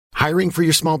Hiring for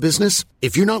your small business?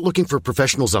 If you're not looking for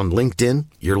professionals on LinkedIn,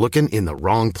 you're looking in the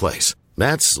wrong place.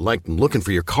 That's like looking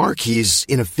for your car keys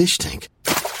in a fish tank.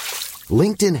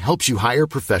 LinkedIn helps you hire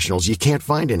professionals you can't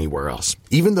find anywhere else,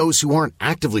 even those who aren't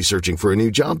actively searching for a new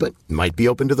job but might be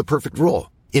open to the perfect role.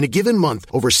 In a given month,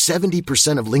 over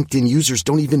 70% of LinkedIn users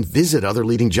don't even visit other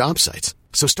leading job sites.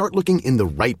 So start looking in the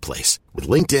right place. With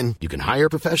LinkedIn, you can hire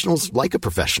professionals like a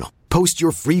professional. Post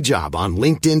your free job on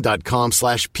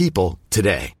linkedin.com/people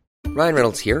today. Ryan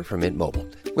Reynolds here from Mint Mobile.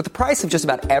 With the price of just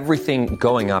about everything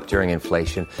going up during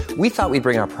inflation, we thought we'd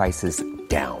bring our prices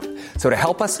down. So to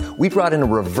help us, we brought in a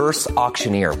reverse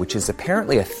auctioneer, which is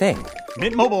apparently a thing.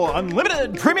 Mint Mobile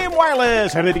Unlimited Premium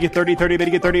Wireless. How to get 30, 30, bit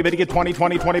to get 30, bit to get 20,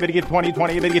 20, 20, bit to get 20,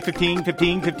 20, bit to get 15,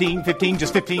 15, 15, 15,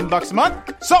 just $15 a month?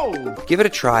 Sold! Give it a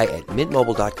try at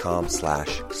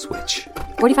mintmobile.com/switch.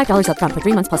 $45 up front for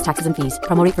 3 months plus taxes and fees.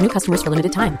 Promo rate for new customers for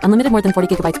limited time. Unlimited more than 40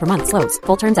 gigabytes per month. Slows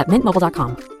full terms at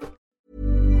mintmobile.com.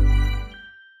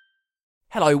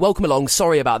 Hello, welcome along.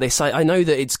 Sorry about this. I know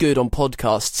that it's good on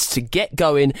podcasts to get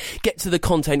going, get to the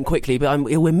content quickly, but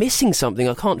we're missing something.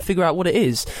 I can't figure out what it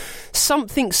is.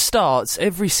 Something starts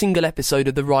every single episode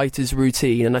of The Writer's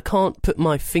Routine, and I can't put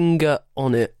my finger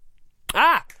on it.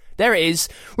 Ah, there it is.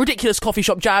 Ridiculous Coffee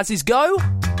Shop Jazzes, go!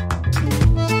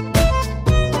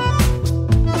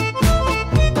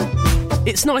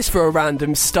 It's nice for a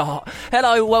random start.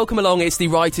 Hello, welcome along. It's the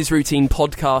Writer's Routine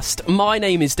podcast. My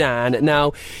name is Dan.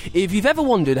 Now, if you've ever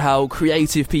wondered how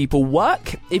creative people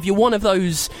work, if you're one of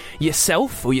those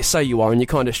yourself, or you say you are and you're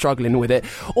kind of struggling with it,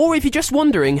 or if you're just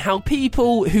wondering how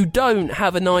people who don't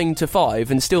have a 9 to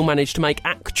 5 and still manage to make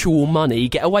actual money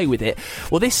get away with it,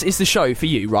 well, this is the show for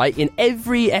you, right? In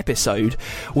every episode,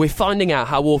 we're finding out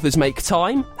how authors make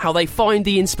time, how they find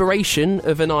the inspiration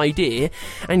of an idea,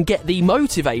 and get the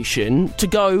motivation to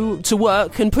go to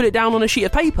work and put it down on a sheet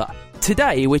of paper.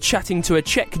 Today we're chatting to a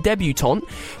Czech debutante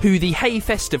who the Hay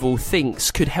Festival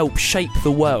thinks could help shape the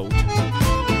world.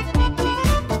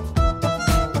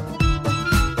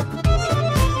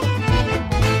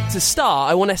 To start,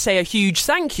 I want to say a huge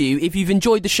thank you if you've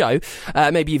enjoyed the show.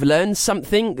 Maybe you've learned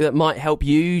something that might help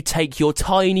you take your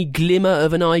tiny glimmer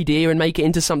of an idea and make it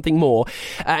into something more,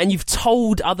 and you've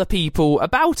told other people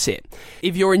about it.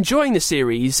 If you're enjoying the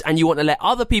series and you want to let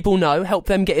other people know, help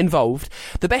them get involved,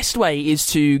 the best way is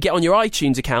to get on your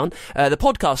iTunes account, the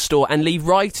podcast store, and leave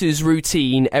Writer's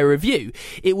Routine a review.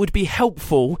 It would be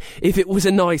helpful if it was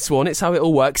a nice one. It's how it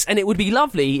all works. And it would be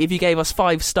lovely if you gave us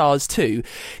 5 stars too,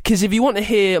 because if you want to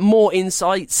hear more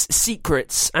insights,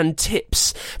 secrets and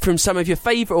tips from some of your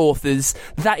favourite authors,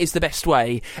 that is the best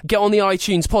way. Get on the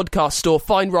iTunes podcast store,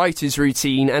 find Writer's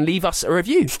Routine and leave us a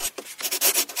review.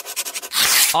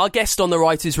 Our guest on the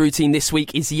Writer's Routine this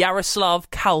week is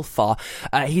Jaroslav Kalfa.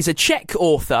 He's a Czech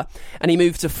author and he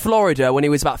moved to Florida when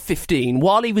he was about 15.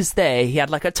 While he was there, he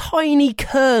had like a tiny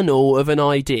kernel of an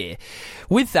idea.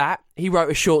 With that, he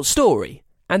wrote a short story.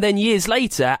 And then years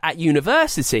later, at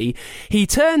university, he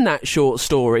turned that short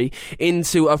story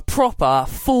into a proper,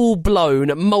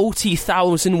 full-blown,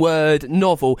 multi-thousand-word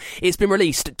novel. It's been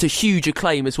released to huge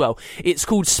acclaim as well. It's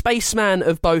called Spaceman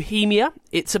of Bohemia.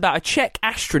 It's about a Czech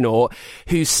astronaut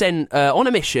who's sent on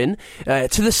a mission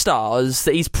to the stars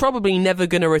that he's probably never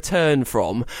going to return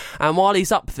from. And while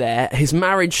he's up there, his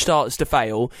marriage starts to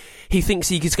fail. He thinks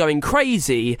he's going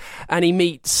crazy, and he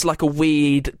meets like a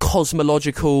weird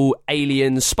cosmological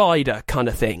alien spider kind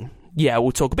of thing. Yeah,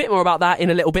 we'll talk a bit more about that in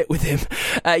a little bit with him.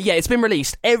 Yeah, it's been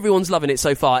released. Everyone's loving it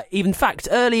so far. In fact,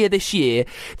 earlier this year,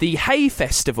 the Hay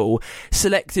Festival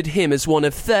selected him as one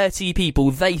of 30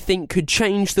 people they think could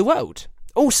change the world.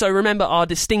 Also, remember, our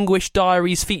Distinguished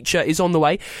Diaries feature is on the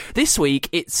way. This week,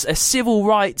 it's a civil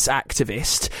rights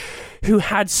activist who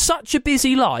had such a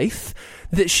busy life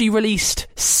that she released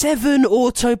 7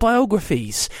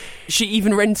 autobiographies. She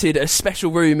even rented a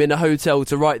special room in a hotel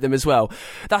to write them as well.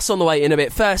 That's on the way in a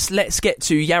bit. First, let's get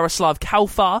to Jaroslav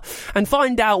Kalfa and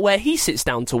find out where he sits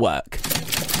down to work.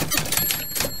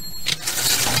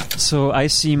 So I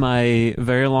see my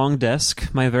very long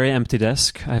desk, my very empty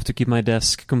desk. I have to keep my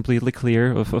desk completely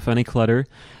clear of any clutter.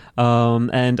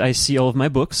 And I see all of my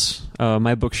books.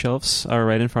 My bookshelves are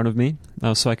right in front of me,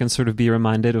 so I can sort of be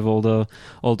reminded of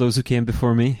all those who came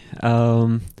before me.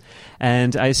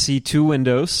 And I see 2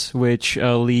 windows, which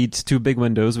lead 2 big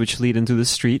windows, which lead into the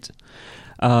street.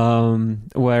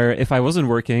 Where if I wasn't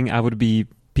working, I would be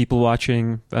people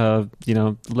watching,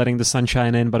 letting the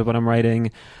sunshine in. But when I'm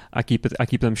writing, I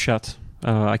keep them shut.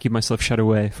 I keep myself shut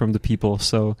away from the people.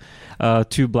 So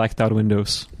 2 blacked out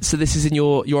windows. So this is in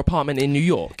your apartment in New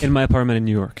York? In my apartment in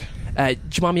New York. Do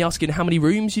you mind me asking how many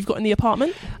rooms you've got in the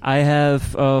apartment? I have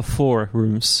 4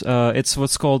 rooms. It's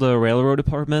what's called a railroad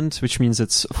apartment, which means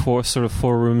it's 4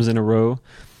 rooms in a row.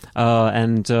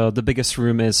 And the biggest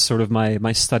room is sort of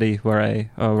my study where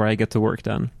I get the work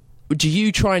done. Do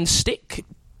you try and stick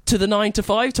to the 9 to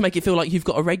 5 to make it feel like you've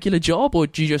got a regular job, or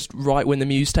do you just write when the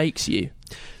muse takes you?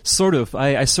 Sort of.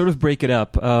 I sort of break it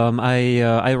up.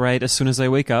 I write as soon as I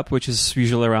wake up, which is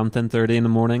usually around 10:30 in the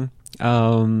morning.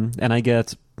 And I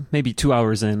get maybe 2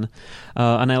 hours in.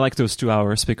 And I like those 2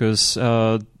 hours because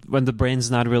when the brain's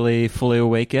not really fully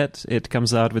awake yet, it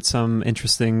comes out with some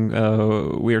interesting,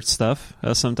 weird stuff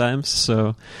sometimes.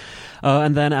 So,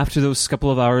 and then after those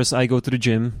couple of hours, I go to the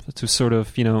gym to sort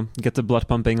of, get the blood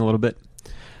pumping a little bit.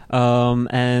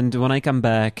 And when I come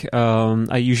back,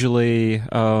 I usually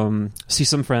see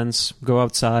some friends, go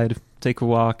outside, take a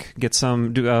walk,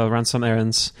 run some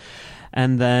errands.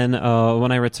 And then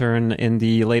when I return in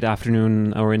the late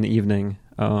afternoon or in the evening,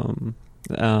 then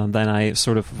I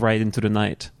sort of write into the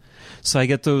night. So I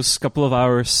get those couple of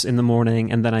hours in the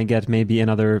morning, and then I get maybe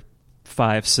another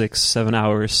 5, 6, 7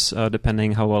 hours,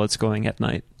 depending how well it's going at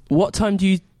night. What time do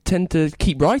you tend to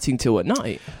keep writing till at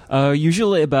night?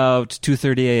 Usually about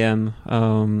 2:30 a.m.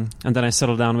 And then I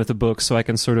settle down with a book so I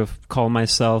can sort of calm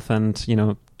myself and,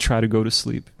 try to go to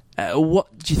sleep. What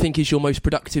do you think is your most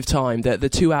productive time? The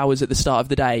 2 hours at the start of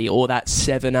the day, or that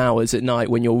 7 hours at night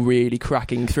when you're really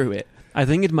cracking through it? I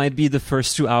think it might be the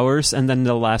first 2 hours and then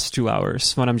the last 2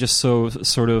 hours when I'm just so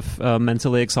sort of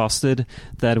mentally exhausted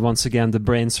that once again the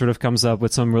brain sort of comes up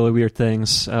with some really weird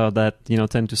things that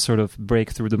tend to sort of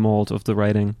break through the mold of the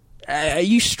writing. Are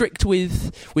you strict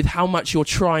with how much you're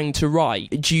trying to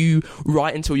write? Do you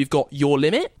write until you've got your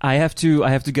limit? I have to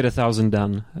get 1,000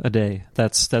 done a day.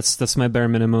 That's my bare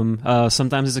minimum.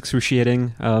 Sometimes it's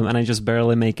excruciating, and I just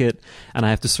barely make it, and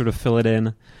I have to sort of fill it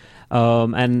in.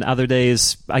 And other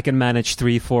days I can manage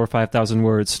 3,000, 4,000, 5,000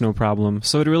 words, no problem.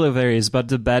 So it really varies. But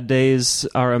the bad days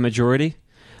are a majority.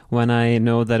 When I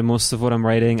know that most of what I'm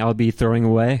writing I'll be throwing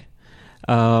away.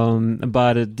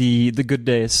 But the good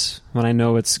days, when I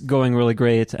know it's going really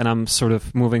great and I'm sort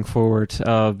of moving forward,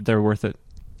 they're worth it.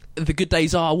 The good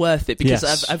days are worth it because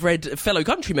yes. I've read fellow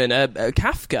countryman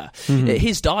Kafka, Mm-hmm.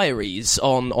 his diaries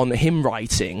on him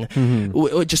writing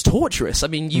were just torturous. I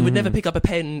mean, you would never pick up a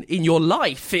pen in your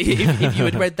life if you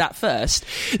had read that first.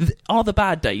 Are the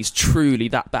bad days truly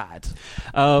that bad?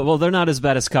 Well, they're not as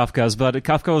bad as Kafka's, but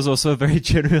Kafka was also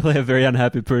generally a very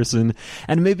unhappy person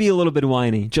and maybe a little bit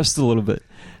whiny, just a little bit.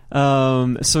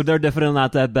 So they're definitely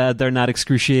not that bad. They're not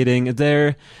excruciating.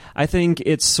 I think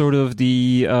it's sort of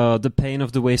the pain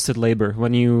of the wasted labor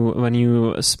when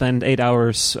you spend 8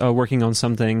 hours working on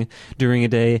something during a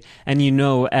day, and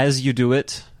as you do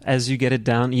it, as you get it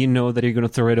down, that you're going to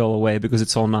throw it all away because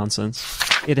it's all nonsense.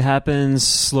 It happens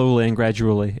slowly and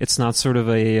gradually. It's not sort of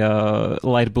a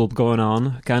light bulb going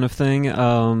on kind of thing,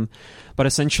 but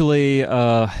essentially.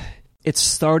 It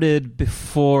started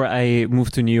before I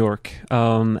moved to New York,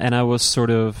 and I was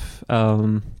sort of,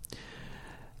 in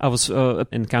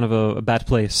kind of a bad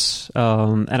place,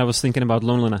 and I was thinking about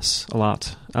loneliness a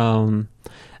lot. And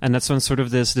that's when sort of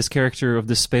this character of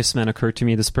this spaceman occurred to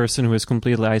me, this person who is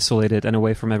completely isolated and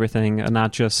away from everything, and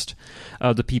not just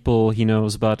the people he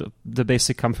knows, but the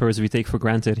basic comforts we take for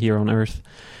granted here on Earth.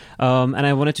 And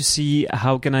I wanted to see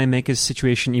how can I make his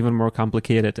situation even more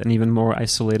complicated and even more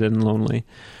isolated and lonely.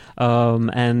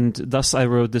 And thus I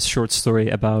wrote this short story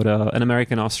about an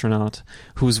American astronaut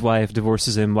whose wife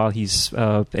divorces him while he's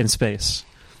in space.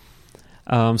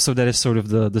 So that is sort of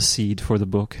the seed for the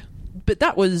book. But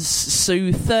that was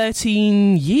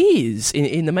 13 years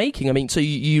in the making. I mean, so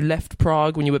you left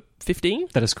Prague when you were 15?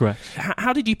 That is correct.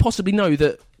 How did you possibly know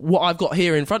that what I've got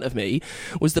here in front of me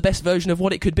was the best version of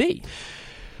what it could be?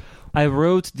 I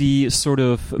wrote the sort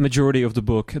of majority of the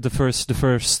book, the first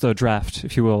draft,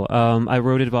 if you will. I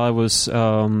wrote it while I was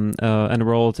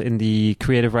enrolled in the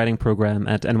creative writing program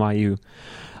at NYU.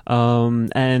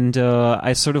 And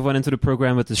I sort of went into the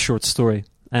program with this short story,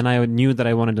 and I knew that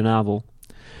I wanted a novel.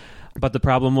 But the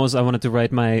problem was I wanted to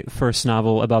write my first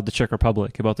novel about the Czech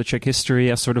Republic, about the Czech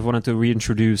history. I sort of wanted to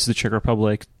reintroduce the Czech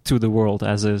Republic to the world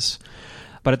as is.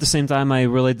 But at the same time, I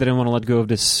really didn't want to let go of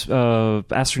this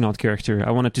astronaut character.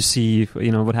 I wanted to see,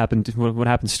 what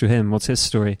happens to him, what's his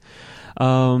story.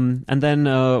 And then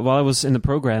while I was in the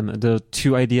program, the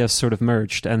two ideas sort of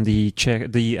merged, and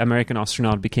the American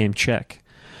astronaut became Czech.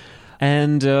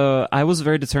 And I was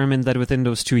very determined that within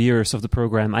those 2 years of the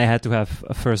program, I had to have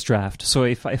a first draft. So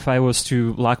if I was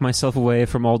to lock myself away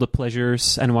from all the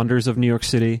pleasures and wonders of New York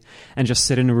City and just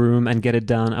sit in a room and get it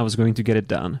done, I was going to get it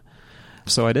done.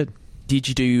 So I did. Did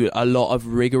you do a lot of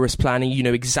rigorous planning? You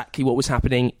know exactly what was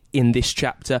happening in this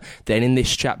chapter, then in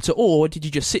this chapter? Or did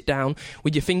you just sit down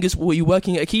with your fingers? Were you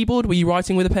working at a keyboard? Were you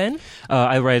writing with a pen?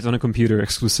 I write on a computer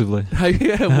exclusively.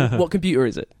 What computer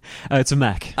is it? It's a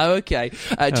Mac. Oh, okay.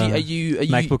 Are you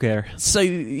MacBook Air. So,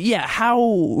 yeah, how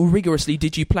rigorously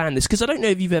did you plan this? Because I don't know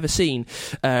if you've ever seen,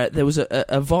 there was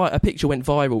a picture went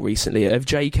viral recently of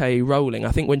J.K. Rowling,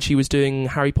 I think when she was doing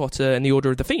Harry Potter and the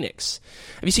Order of the Phoenix.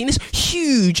 Have you seen this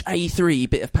huge A3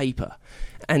 bit of paper?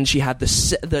 And she had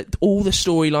all the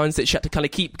storylines that she had to kind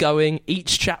of keep going.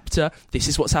 Each chapter, this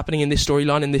is what's happening in this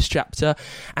storyline in this chapter.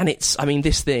 And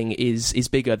this thing is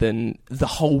bigger than the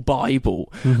whole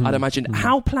Bible, I'd imagine. Mm-hmm.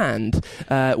 How planned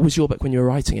was your book when you were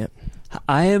writing it?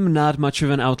 I am not much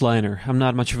of an outliner. I'm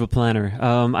not much of a planner.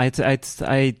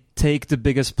 I take the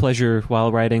biggest pleasure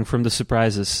while writing from the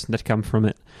surprises that come from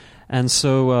it. And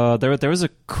so there was a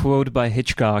quote by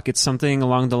Hitchcock. It's something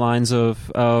along the lines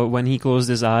of when he closed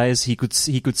his eyes, he could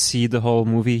see the whole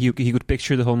movie. He could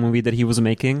picture the whole movie that he was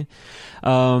making.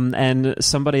 And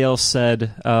somebody else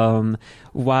said,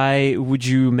 "Why would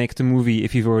you make the movie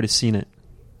if you've already seen it?"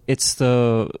 It's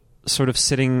the sort of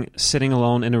sitting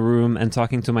alone in a room and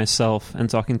talking to myself and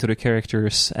talking to the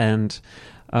characters and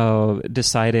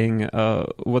deciding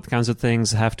what kinds of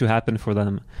things have to happen for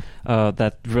them.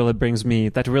 That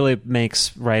really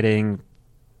makes writing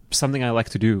something I like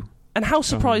to do. And how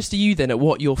surprised are you then at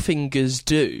what your fingers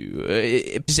do?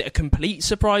 Is it a complete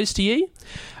surprise to you?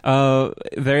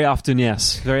 Very often,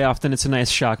 yes. Very often it's a nice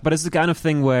shock. But it's the kind of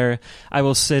thing where I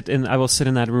will sit in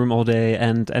that room all day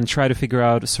and try to figure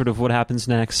out sort of what happens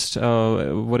next.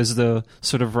 What is the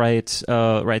sort of right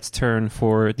turn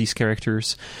for these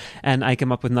characters? And I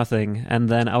come up with nothing. And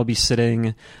then I'll be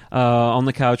sitting on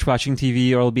the couch watching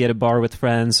TV, or I'll be at a bar with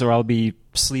friends, or I'll be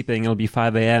sleeping. It'll be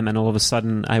 5 a.m. and all of a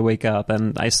sudden I wake up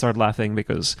and I start laughing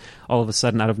because all of a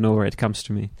sudden out of nowhere it comes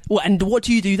to me. Well, and what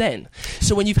do you do then?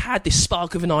 So when you've had this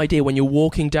spark of an idea when you're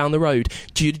walking down the road,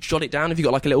 do you jot it down? Have you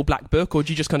got like a little black book, or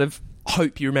do you just kind of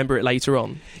hope you remember it later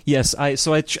on? Yes, I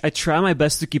try my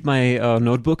best to keep my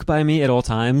notebook by me at all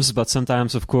times, but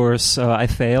sometimes, of course, I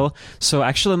fail. So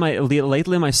actually,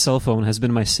 lately my cell phone has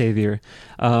been my savior.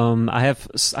 I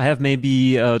have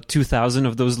maybe 2,000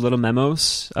 of those little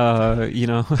memos. I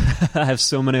have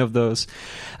so many of those.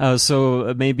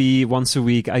 So maybe once a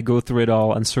week I go through it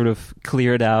all and sort of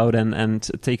clear it out and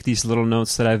take these little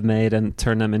notes that I've made and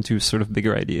turn them into sort of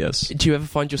bigger ideas. Do you ever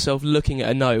find yourself looking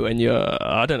at a note and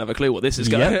I don't have a clue what this is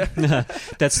going? Yep.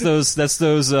 That's those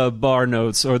bar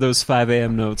notes or those 5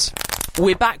 a.m. notes.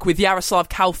 We're back with Yaroslav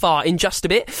Kalfar in just a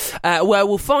bit, where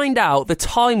we'll find out the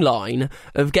timeline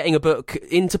of getting a book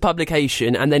into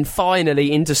publication and then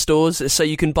finally into stores so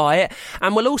you can buy it.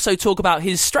 And we'll also talk about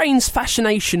his strange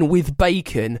fascination with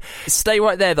bacon. Stay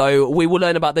right there, though. We will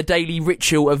learn about the daily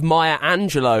ritual of Maya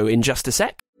Angelou in just a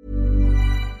sec.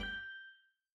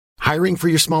 Hiring for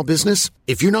your small business?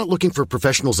 If you're not looking for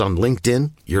professionals on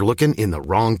LinkedIn, you're looking in the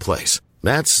wrong place.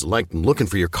 That's like looking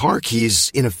for your car keys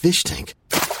in a fish tank.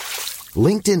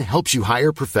 LinkedIn helps you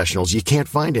hire professionals you can't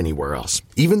find anywhere else,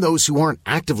 even those who aren't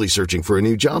actively searching for a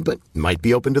new job but might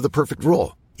be open to the perfect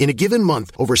role. In a given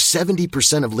month, over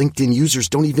 70% of LinkedIn users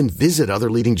don't even visit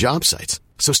other leading job sites.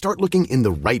 So start looking in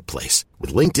the right place.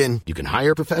 With LinkedIn, you can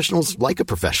hire professionals like a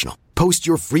professional. Post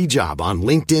your free job on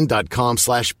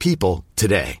linkedin.com/people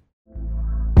today.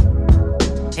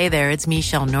 Hey there, it's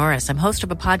Michelle Norris. I'm host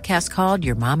of a podcast called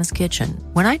Your Mama's Kitchen.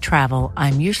 When I travel,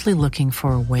 I'm usually looking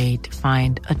for a way to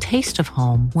find a taste of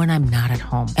home when I'm not at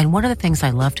home. And one of the things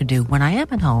I love to do when I am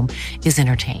at home is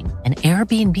entertain. And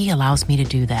Airbnb allows me to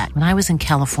do that. When I was in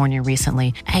California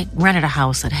recently, I rented a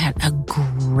house that had a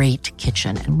great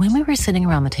kitchen. And when we were sitting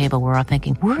around the table, we were all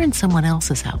thinking, we're in someone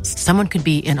else's house. Someone could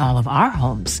be in all of our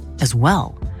homes as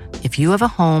well. If you have a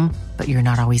home, but you're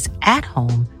not always at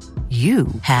home, you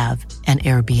have an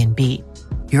Airbnb.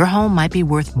 Your home might be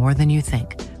worth more than you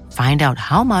think. Find out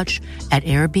how much at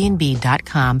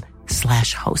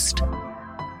airbnb.com/host.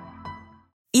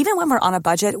 Even when we're on a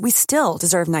budget, we still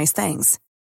deserve nice things.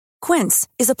 Quince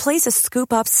is a place to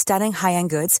scoop up stunning high-end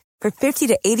goods for 50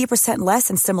 to 80% less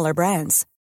than similar brands.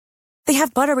 They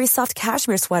have buttery soft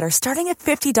cashmere sweaters starting at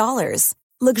 $50,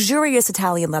 luxurious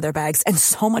Italian leather bags, and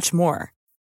so much more.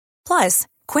 Plus,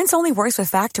 Quince only works with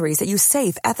factories that use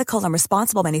safe, ethical, and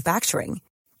responsible manufacturing.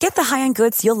 Get the high-end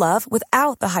goods you'll love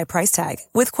without the high price tag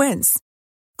with Quince.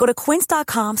 Go to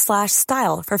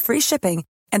quince.com/style for free shipping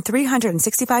and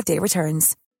 365-day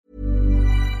returns.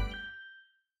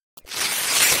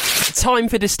 Time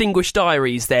for Distinguished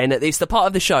Diaries, then. It's the part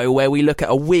of the show where we look at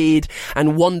a weird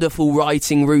and wonderful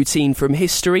writing routine from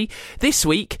history. This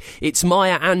week, it's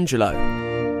Maya Angelou.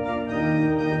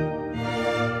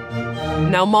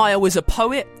 Now, Maya was a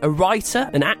poet, a writer,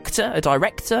 an actor, a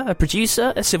director, a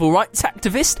producer, a civil rights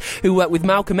activist who worked with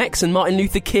Malcolm X and Martin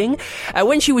Luther King.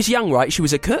 When she was young, right, she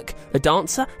was a cook, a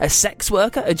dancer, a sex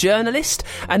worker, a journalist,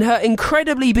 and her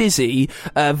incredibly busy,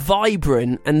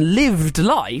 vibrant and lived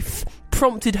life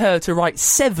prompted her to write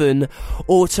 7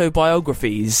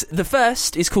 autobiographies. The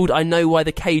first is called I Know Why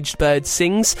the Caged Bird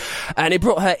Sings, and it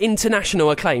brought her international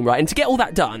acclaim, right? And to get all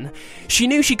that done, she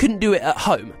knew she couldn't do it at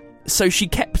home. So she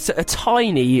kept a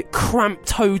tiny, cramped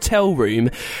hotel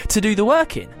room to do the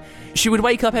work in. She would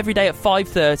wake up every day at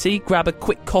 5:30, grab a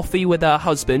quick coffee with her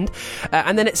husband,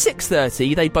 and then at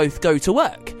 6:30 they'd both go to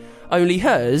work. Only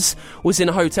hers was in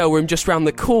a hotel room just round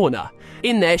the corner.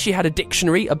 In there she had a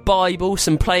dictionary, a Bible,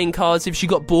 some playing cards if she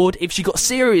got bored. If she got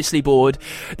seriously bored,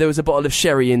 there was a bottle of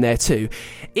sherry in there too.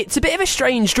 It's a bit of a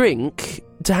strange drink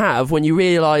to have when you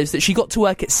realise that she got to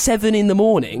work at 7 in the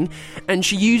morning and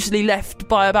she usually left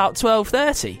by about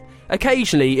 12:30.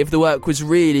 Occasionally, if the work was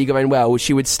really going well,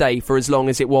 she would stay for as long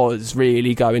as it was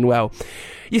really going well.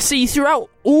 You see, throughout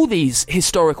all these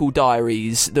historical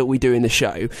diaries that we do in the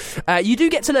show, you do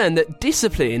get to learn that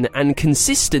discipline and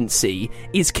consistency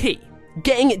is key.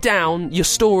 Getting it down, your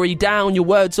story down, your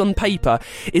words on paper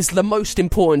is the most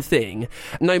important thing.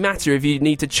 No matter if you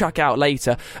need to chuck out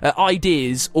later,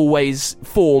 ideas always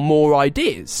form more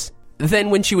ideas. Then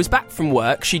when she was back from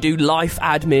work, she'd do life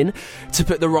admin to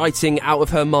put the writing out of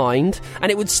her mind, and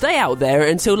it would stay out there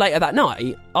until later that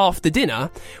night, after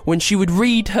dinner, when she would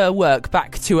read her work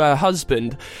back to her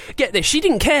husband. Get this, she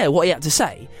didn't care what he had to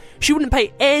say. She wouldn't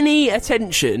pay any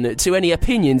attention to any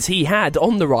opinions he had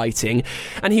on the writing,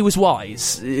 and he was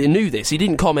wise. He knew this. He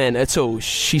didn't comment at all.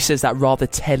 She says that rather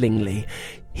tellingly.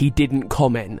 He didn't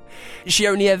comment. She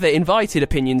only ever invited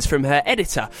opinions from her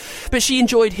editor, but she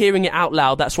enjoyed hearing it out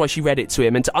loud. That's why she read it to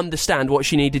him, and to understand what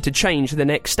she needed to change the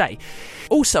next day.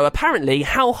 Also, apparently,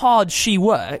 how hard she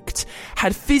worked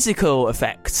had physical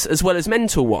effects as well as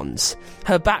mental ones.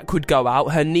 Her back would go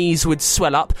out, her knees would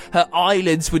swell up, her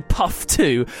eyelids would puff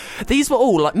too. These were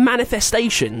all like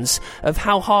manifestations of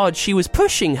how hard she was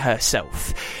pushing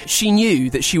herself. She knew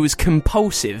that she was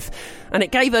compulsive, and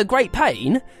it gave her great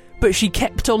pain, but she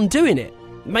kept on doing it.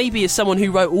 Maybe as someone who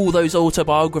wrote all those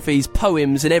autobiographies,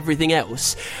 poems and everything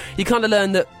else, you kind of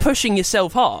learn that pushing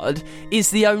yourself hard is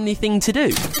the only thing to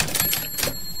do.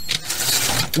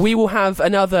 We will have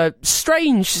another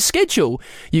strange schedule,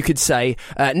 you could say,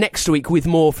 next week with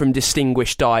more from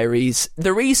Distinguished Diaries.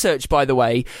 The research, by the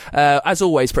way, as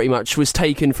always pretty much, was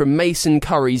taken from Mason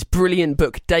Curry's brilliant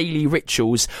book Daily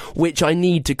Rituals, which I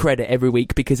need to credit every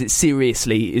week because it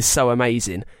seriously is so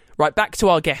amazing. Right, back to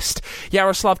our guest,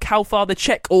 Jaroslav Kalfar, the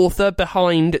Czech author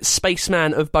behind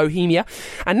Spaceman of Bohemia.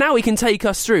 And now he can take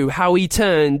us through how he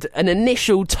turned an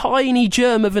initial tiny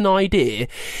germ of an idea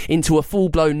into a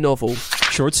full-blown novel.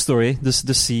 Short story, the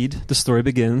seed, the story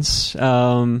begins.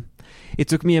 It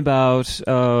took me about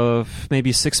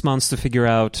maybe 6 months to figure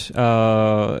out,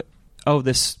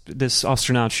 this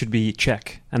astronaut should be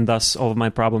Czech, and thus all of my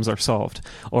problems are solved,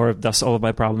 or thus all of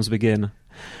my problems begin.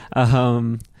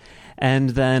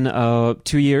 And then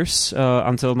 2 years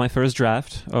until my first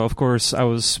draft. Of course, I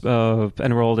was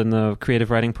enrolled in the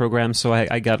creative writing program, so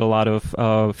I got a lot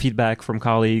of feedback from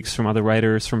colleagues, from other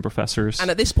writers, from professors. And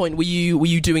at this point, were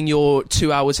you doing your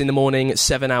 2 hours in the morning,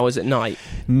 7 hours at night?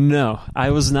 No,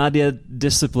 I was not yet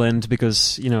disciplined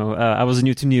because, I was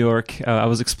new to New York. I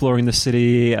was exploring the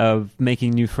city,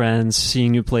 making new friends,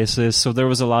 seeing new places. So there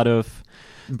was a lot of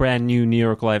brand new New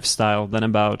York lifestyle than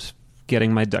about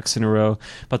getting my ducks in a row.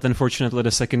 But unfortunately,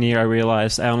 the second year I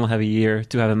realized I only have a year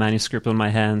to have a manuscript on my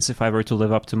hands if I were to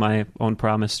live up to my own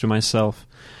promise to myself.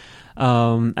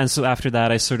 And so after that,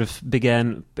 I sort of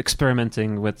began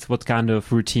experimenting with what kind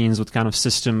of routines, what kind of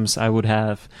systems I would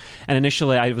have. And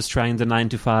initially, I was trying the 9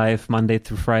 to 5, Monday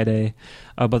through Friday.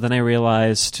 But then I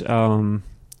realized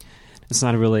it's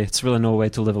really no way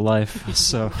to live a life.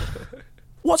 So...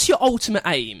 What's your ultimate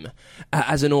aim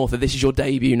as an author? This is your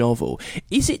debut novel.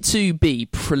 Is it to be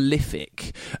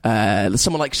prolific?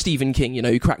 Someone like Stephen King,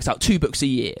 who cracks out 2 books a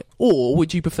year? Or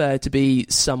would you prefer to be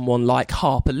someone like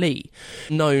Harper Lee,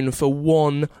 known for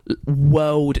one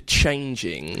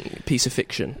world-changing piece of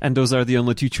fiction? And those are the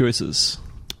only 2 choices.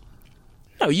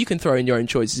 No, you can throw in your own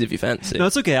choices if you fancy. No,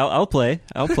 it's okay. I'll play.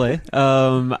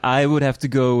 I would have to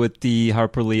go with the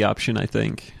Harper Lee option, I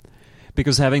think.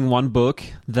 Because having one book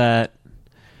that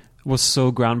was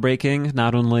so groundbreaking,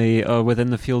 not only within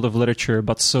the field of literature,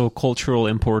 but so cultural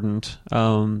important,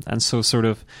 and so sort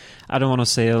of, I don't want to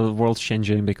say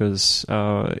world-changing because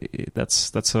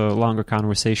that's a longer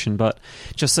conversation, but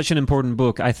just such an important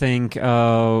book. I think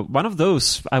one of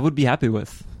those I would be happy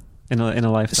with in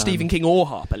a lifetime. Stephen King or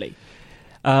Harper Lee?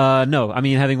 No, I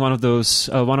mean having one of those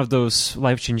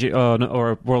life-changing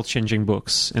or world-changing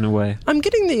books in a way. I'm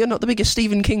getting that you're not the biggest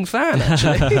Stephen King fan,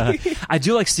 actually. I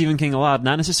do like Stephen King a lot,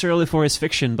 not necessarily for his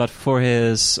fiction, but for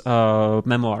his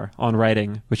memoir on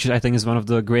writing, which I think is one of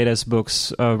the greatest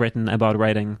books written about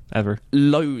writing ever.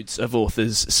 Loads of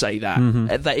authors say that.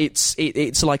 That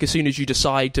it's like as soon as you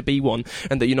decide to be one,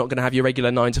 and that you're not going to have your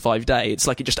regular 9-to-5 day, it's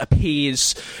like it just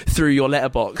appears through your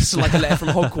letterbox, like a letter from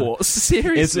Hogwarts.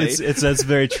 Seriously.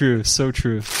 That's very true. So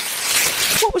true.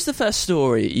 What was the first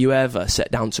story you ever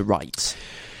set down to write?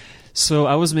 So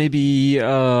I was maybe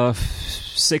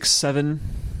 6, 7,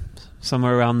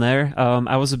 somewhere around there.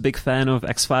 I was a big fan of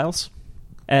X-Files.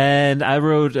 And I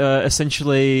wrote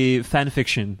essentially fan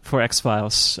fiction for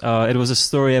X-Files. It was a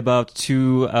story about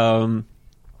 2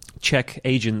 Czech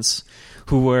agents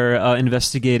who were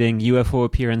investigating UFO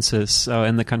appearances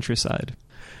in the countryside.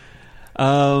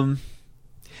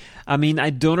 I mean, I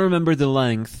don't remember the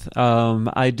length.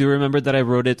 I do remember that I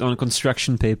wrote it on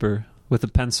construction paper with a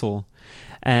pencil.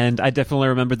 And I definitely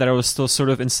remember that I was still sort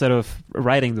of, instead of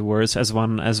writing the words as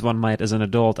one might as an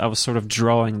adult, I was sort of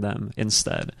drawing them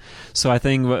instead. So I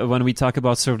think when we talk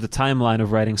about sort of the timeline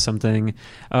of writing something,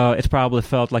 it probably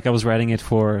felt like I was writing it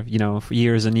for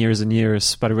years and years and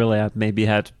years, but really I maybe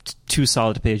had 2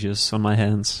 solid pages on my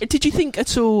hands. Did you think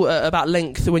at all about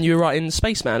length when you were writing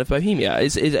Spaceman of Bohemia?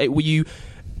 Were you,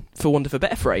 for want of a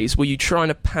better phrase, were you trying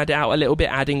to pad out a little bit,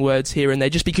 adding words here and there,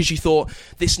 just because you thought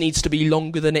this needs to be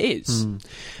longer than it is?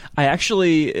 I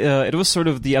actually, it was sort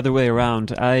of the other way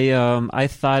around. I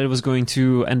thought it was going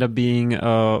to end up being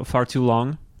far too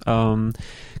long,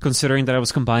 considering that I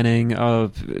was combining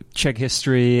Czech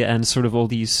history and sort of all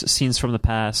these scenes from the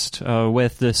past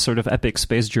with this sort of epic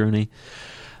space journey.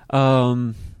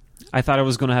 I thought I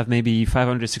was going to have maybe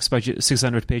 500,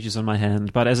 600 pages on my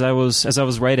hand, but as I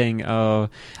was writing,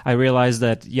 I realized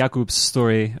that Jakub's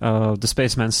story, the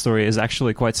spaceman story, is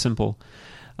actually quite simple,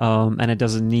 and it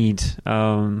doesn't need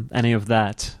any of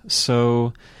that.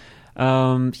 So,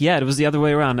 it was the other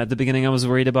way around. At the beginning, I was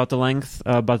worried about the length,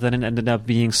 but then it ended up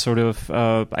being sort of,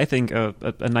 I think, a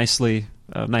nicely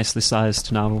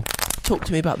sized novel. Talk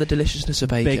to me about the deliciousness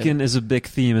of bacon. Bacon is a big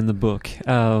theme in the book.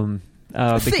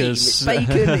 Because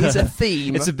bacon is a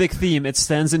theme. It's a big theme. It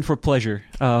stands in for pleasure.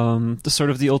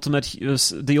 The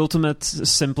ultimate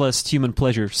simplest human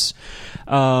pleasures.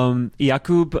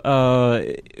 Jakub,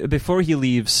 before he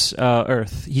leaves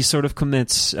Earth, he sort of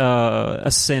commits a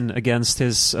sin against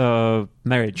his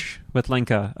marriage with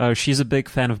Lenka. She's a big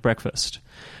fan of breakfast.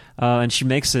 And she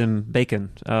makes him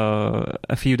bacon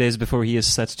a few days before he is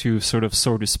set to sort of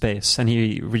soar to space, and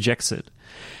he rejects it.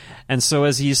 And so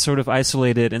as he's sort of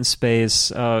isolated in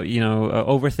space,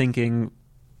 overthinking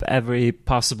every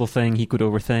possible thing he could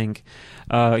overthink,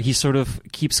 he sort of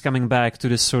keeps coming back to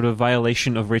this sort of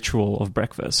violation of ritual of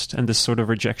breakfast and this sort of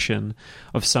rejection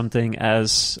of something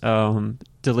as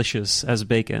delicious as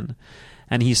bacon.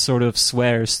 And he sort of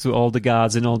swears to all the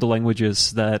gods in all the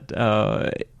languages that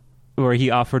where he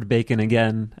offered bacon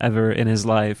again ever in his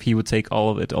life, he would take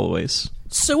all of it always.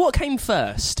 So what came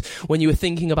first when you were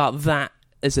thinking about that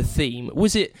as a theme?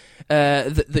 Was it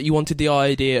that you wanted the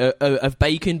idea of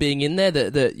bacon being in there,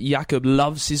 that Jakub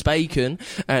loves his bacon,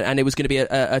 and it was going to be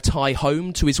a tie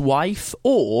home to his wife?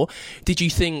 Or did you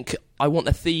think, I want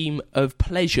a theme of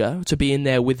pleasure to be in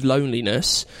there with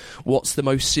loneliness? What's the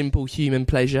most simple human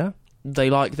pleasure?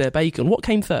 They like their bacon. What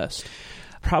came first?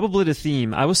 Probably the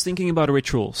theme. I was thinking about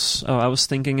rituals. I was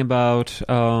thinking about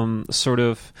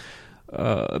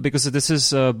because this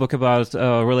is a book about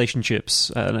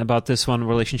relationships, and about this one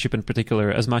relationship in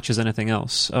particular as much as anything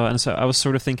else. And so I was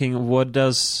sort of thinking, what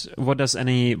does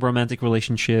any romantic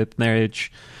relationship,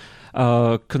 marriage,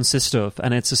 consist of?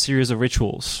 And it's a series of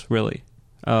rituals, really,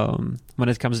 when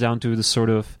it comes down to the sort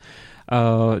of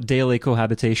daily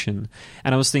cohabitation.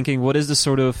 And I was thinking, what is the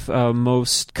sort of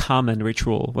most common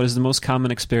ritual? What is the most common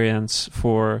experience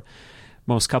for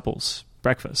most couples?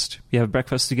 Breakfast. You have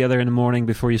breakfast together in the morning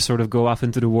before you sort of go off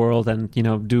into the world and,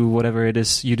 do whatever it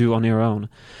is you do on your own.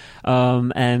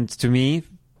 And to me,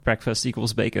 breakfast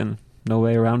equals bacon. No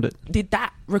way around it. Did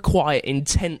that require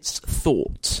intense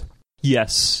thought?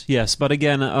 Yes. But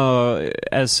again,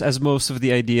 as most of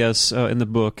the ideas in the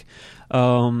book,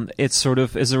 It sort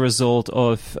of is a result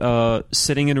of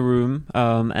sitting in a room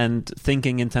and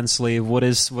thinking intensely. What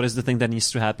is the thing that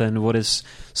needs to happen? What is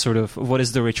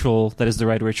the ritual that is the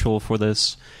right ritual for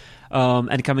this?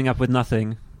 And coming up with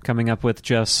nothing. Coming up with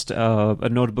just a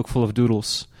notebook full of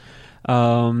doodles.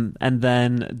 And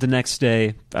then the next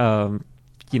day, at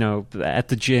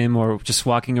the gym or just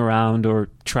walking around or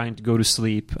trying to go to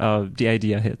sleep, the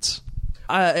idea hits.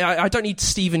 I don't need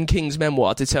Stephen King's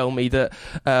memoir to tell me that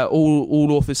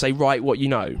all authors say write what you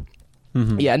know.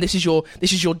 Mm-hmm. Yeah, and this is your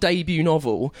debut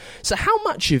novel. So how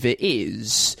much of it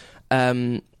is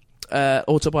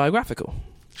autobiographical?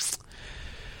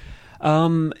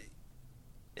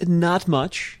 Not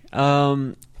much.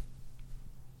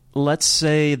 Let's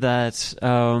say that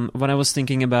when I was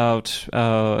thinking about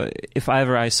if I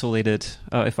were isolated,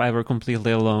 if I were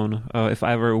completely alone, if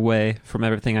I were away from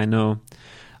everything I know,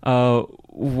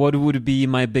 what would be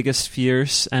my biggest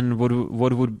fears and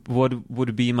what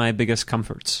would be my biggest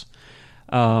comforts?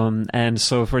 And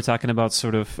so if we're talking about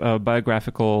sort of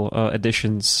biographical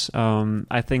editions,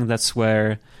 I think that's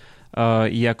where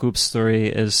Jakub's story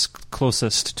is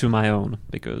closest to my own,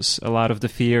 because a lot of the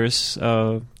fears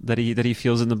that he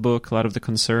feels in the book, a lot of the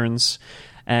concerns,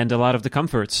 and a lot of the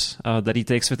comforts that he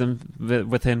takes with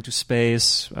him to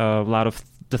space, a lot of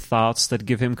the thoughts that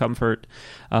give him comfort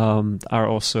are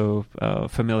also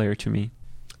familiar to me.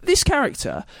 This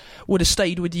character would have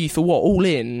stayed with you for what, all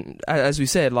in, as we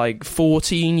said, like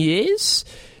 14 years?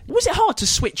 Was it hard to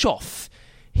switch off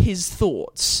his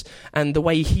thoughts and the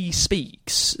way he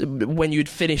speaks when you'd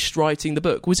finished writing the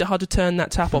book? Was it hard to turn that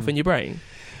tap off in your brain?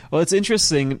 Well, it's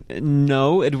interesting.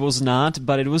 No, it was not,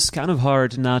 but it was kind of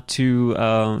hard not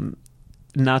to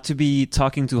be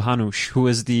talking to Hanush, who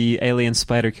is the alien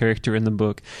spider character in the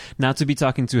book, not to be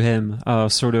talking to him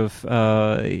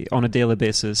on a daily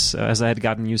basis, as I had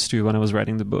gotten used to when I was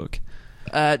writing the book.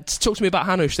 Talk to me about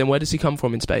Hanush then. Where does he come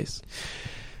from in space?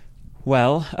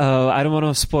 Well, I don't want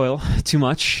to spoil too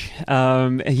much.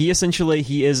 He's a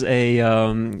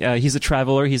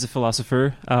traveler. He's a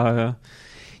philosopher.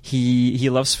 He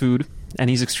loves food, and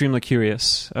he's extremely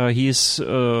curious. He's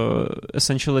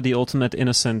essentially the ultimate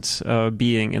innocent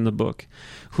being in the book,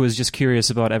 who is just curious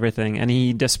about everything, and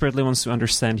he desperately wants to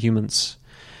understand humans.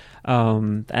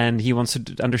 And he wants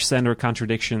to understand our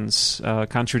contradictions.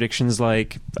 Contradictions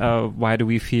like why do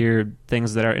we fear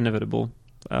things that are inevitable?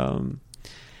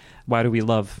 Why do we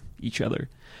love each other?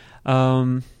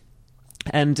 And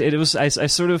it was I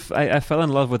fell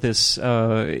in love with this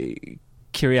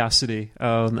curiosity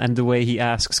and the way he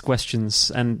asks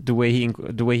questions and the way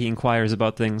he inquires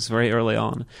about things very early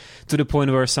on, to the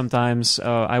point where sometimes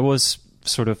I was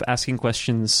sort of asking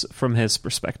questions from his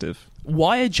perspective.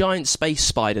 Why a giant space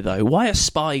spider though? Why a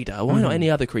spider? Why not any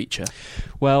other creature?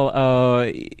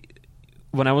 Well,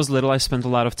 when I was little, I spent a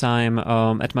lot of time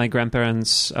at my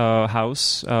grandparents'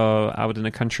 house out in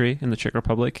the country in the Czech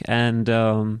Republic, and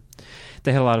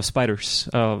they had a lot of spiders,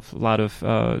 a lot of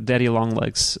daddy long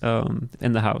legs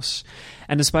in the house.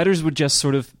 And the spiders would just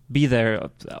sort of be there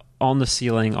on the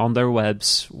ceiling, on their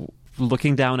webs,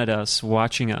 looking down at us,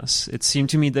 watching us. It seemed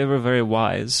to me they were very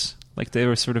wise. Like they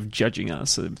were sort of judging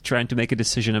us, trying to make a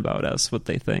decision about us, what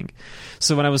they think.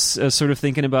 So when I was sort of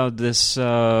thinking about this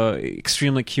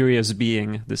extremely curious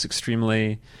being, this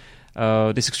extremely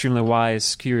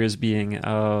wise, curious being,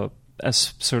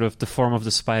 as sort of the form of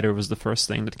the spider was the first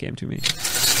thing that came to me.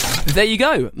 There you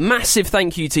go. Massive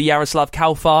thank you to Jaroslav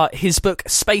Kalfar. His book,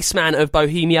 Spaceman of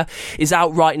Bohemia, is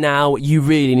out right now. You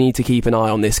really need to keep an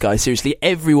eye on this guy. Seriously,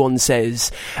 everyone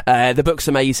says the book's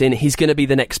amazing. He's going to be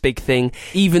the next big thing.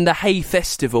 Even the Hay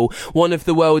Festival, one of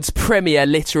the world's premier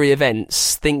literary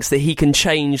events, thinks that he can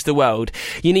change the world.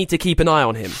 You need to keep an eye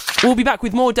on him. We'll be back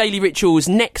with more Daily Rituals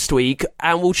next week,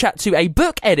 and we'll chat to a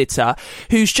book editor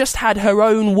who's just had her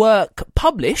own work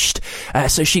published,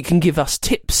 so she can give us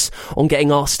tips on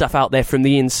getting our stuff out there from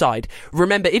the inside.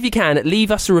 Remember, if you can, leave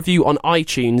us a review on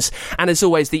iTunes, and as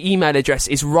always, the email address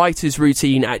is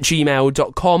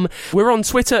writersroutine@gmail.com. We're on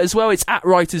Twitter as well. It's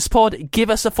 @writerspod. Give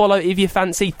us a follow if you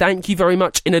fancy. Thank you very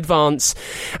much in advance,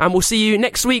 and we'll see you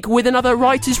next week with another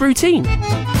Writer's Routine.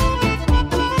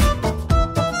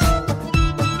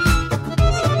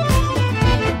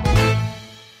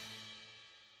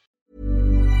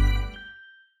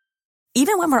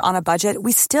 Even when we're on a budget,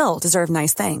 we still deserve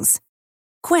nice things.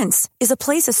 Quince is a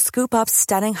place to scoop up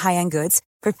stunning high-end goods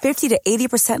for 50 to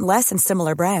 80% less than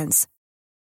similar brands.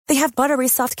 They have buttery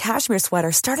soft cashmere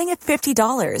sweaters starting at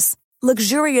 $50,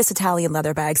 luxurious Italian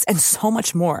leather bags, and so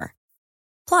much more.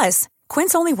 Plus,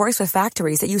 Quince only works with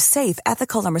factories that use safe,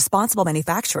 ethical, and responsible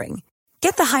manufacturing.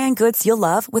 Get the high-end goods you'll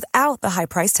love without the high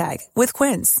price tag with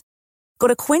Quince. Go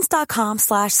to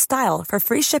quince.com/style for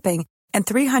free shipping and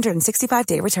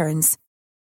 365-day returns.